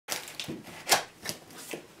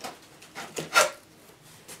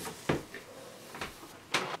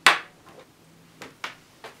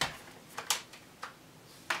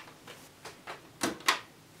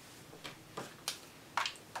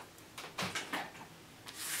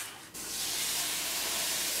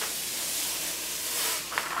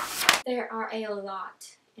There are a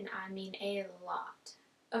lot, and I mean a lot,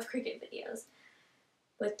 of Cricut videos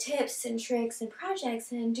with tips and tricks and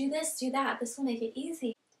projects and do this, do that, this will make it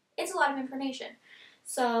easy. It's a lot of information.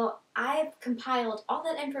 So I've compiled all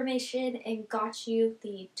that information and got you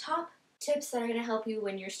the top tips that are going to help you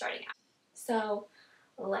when you're starting out. So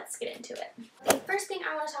let's get into it. The first thing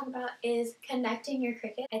I want to talk about is connecting your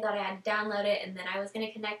Cricut. I thought I had to download it and then I was going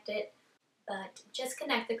to connect it, but just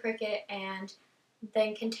connect the Cricut and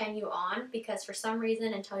then continue on, because for some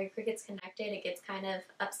reason until your Cricut's connected it gets kind of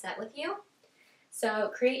upset with you.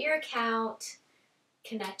 So create your account,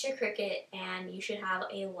 connect your Cricut, and you should have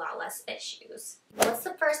a lot less issues. What's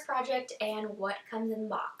the first project and what comes in the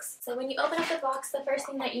box? So when you open up the box, the first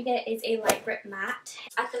thing that you get is a light grip mat.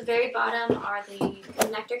 At the very bottom are the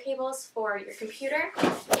connector cables for your computer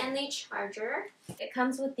and the charger. It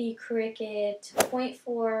comes with the Cricut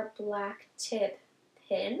 0.4 black tip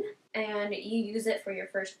pin, and you use it for your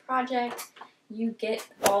first project. You get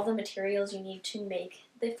all the materials you need to make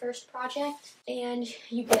the first project, and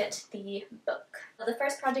you get the book. The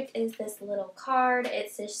first project is this little card.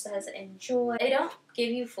 It just says enjoy. They don't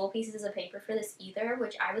give you full pieces of paper for this either,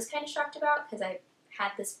 which I was kind of shocked about because I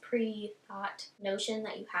had this pre-thought notion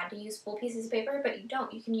that you had to use full pieces of paper, but you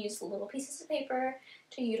don't. You can use little pieces of paper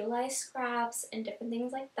to utilize scraps and different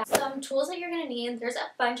things like that. Some tools that you're going to need, there's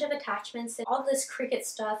a bunch of attachments and all this Cricut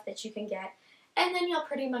stuff that you can get, and then you'll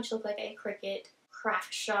pretty much look like a Cricut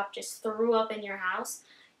craft shop just threw up in your house.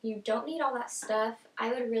 You don't need all that stuff.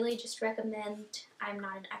 I would really just recommend, I'm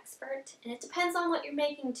not an expert, and it depends on what you're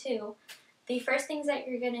making too. The first things that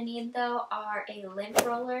you're going to need though are a lint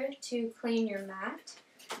roller to clean your mat.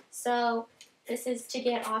 So this is to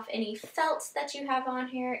get off any felt that you have on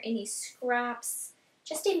here, any scraps,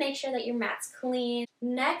 just to make sure that your mat's clean.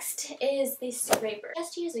 Next is the scraper.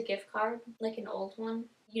 Just use a gift card, like an old one.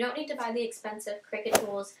 You don't need to buy the expensive Cricut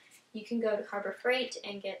tools. You can go to Harbor Freight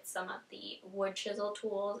and get some of the wood chisel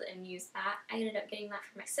tools and use that. I ended up getting that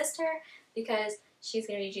for my sister because she's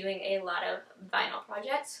going to be doing a lot of vinyl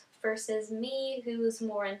projects versus me, who's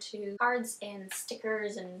more into cards and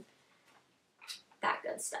stickers and that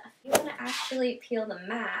good stuff. You want to actually peel the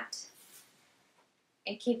mat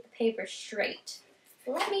and keep the paper straight.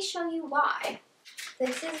 Let me show you why.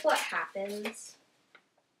 This is what happens.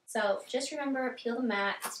 So just remember, peel the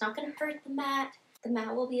mat. It's not going to hurt the mat. The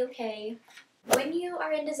mat will be okay. When you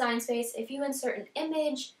are in Design Space, if you insert an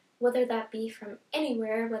image, whether that be from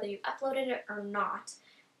anywhere, whether you uploaded it or not,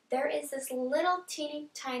 there is this little teeny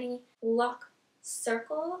tiny lock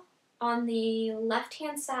circle on the left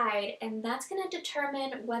hand side, and that's going to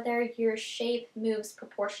determine whether your shape moves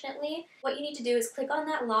proportionately. What you need to do is click on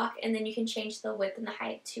that lock, and then you can change the width and the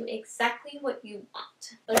height to exactly what you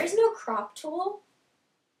want. There's no crop tool.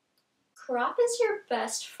 Crop is your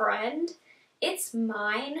best friend. It's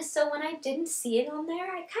mine, so when I didn't see it on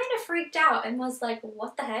there, I kind of freaked out and was like,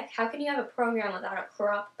 what the heck? How can you have a program without a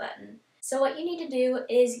crop button? So what you need to do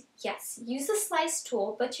is, yes, use the slice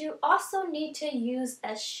tool, but you also need to use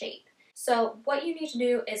a shape. So what you need to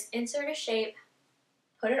do is insert a shape,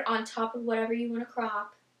 put it on top of whatever you want to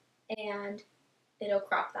crop, and it'll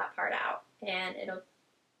crop that part out, and it'll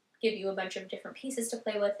give you a bunch of different pieces to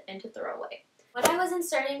play with and to throw away. When I was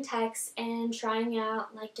inserting text and trying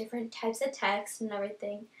out like different types of text and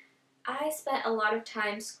everything, I spent a lot of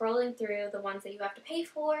time scrolling through the ones that you have to pay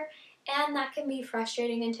for, and that can be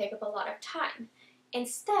frustrating and take up a lot of time.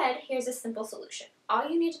 Instead, here's a simple solution. All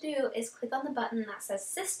you need to do is click on the button that says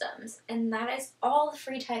Systems, and that is all the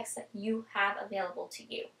free text that you have available to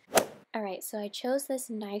you. Alright, so I chose this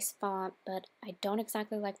nice font, but I don't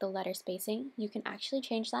exactly like the letter spacing. You can actually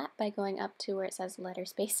change that by going up to where it says letter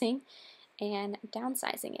spacing and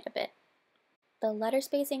downsizing it a bit. The letter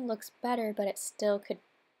spacing looks better, but it still could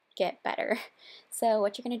get better. So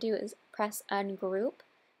what you're going to do is press ungroup,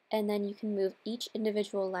 and then you can move each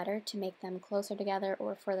individual letter to make them closer together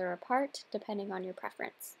or further apart, depending on your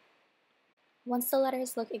preference. Once the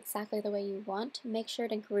letters look exactly the way you want, make sure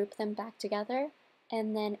to group them back together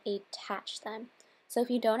and then attach them. So if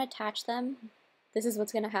you don't attach them, this is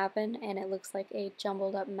what's going to happen, and it looks like a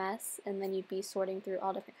jumbled up mess, and then you'd be sorting through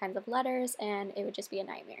all different kinds of letters, and it would just be a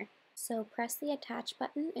nightmare. So press the attach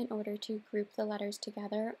button in order to group the letters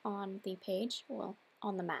together on the page, well,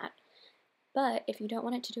 on the mat. But if you don't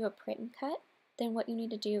want it to do a print and cut, then what you need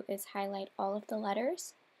to do is highlight all of the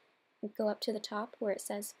letters, go up to the top where it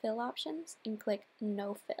says fill options, and click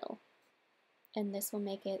no fill. And this will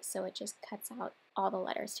make it so it just cuts out all the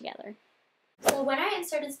letters together. So when I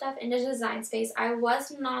inserted stuff into Design Space, I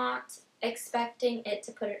was not expecting it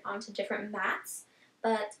to put it onto different mats,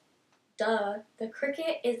 but duh, the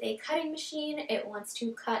Cricut is a cutting machine. It wants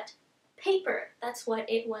to cut paper. That's what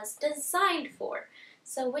it was designed for.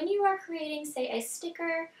 So when you are creating, say, a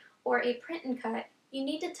sticker or a print and cut, you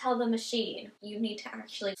need to tell the machine. You need to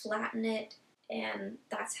actually flatten it, and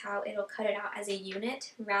that's how it'll cut it out as a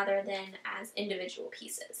unit rather than as individual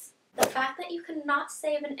pieces. The fact that you cannot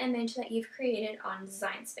save an image that you've created on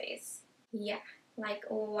Design Space. Yeah, like,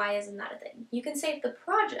 why isn't that a thing? You can save the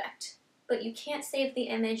project, but you can't save the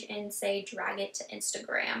image and, say, drag it to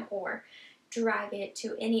Instagram or drag it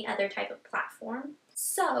to any other type of platform.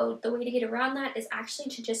 So the way to get around that is actually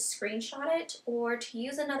to just screenshot it or to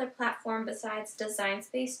use another platform besides Design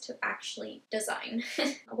Space to actually design.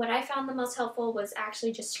 What I found the most helpful was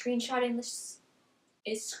actually just screenshotting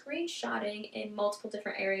in multiple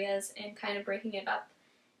different areas and kind of breaking it up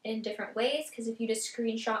in different ways, because if you just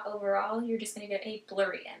screenshot overall, you're just going to get a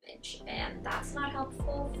blurry image, and that's not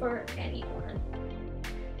helpful for anyone.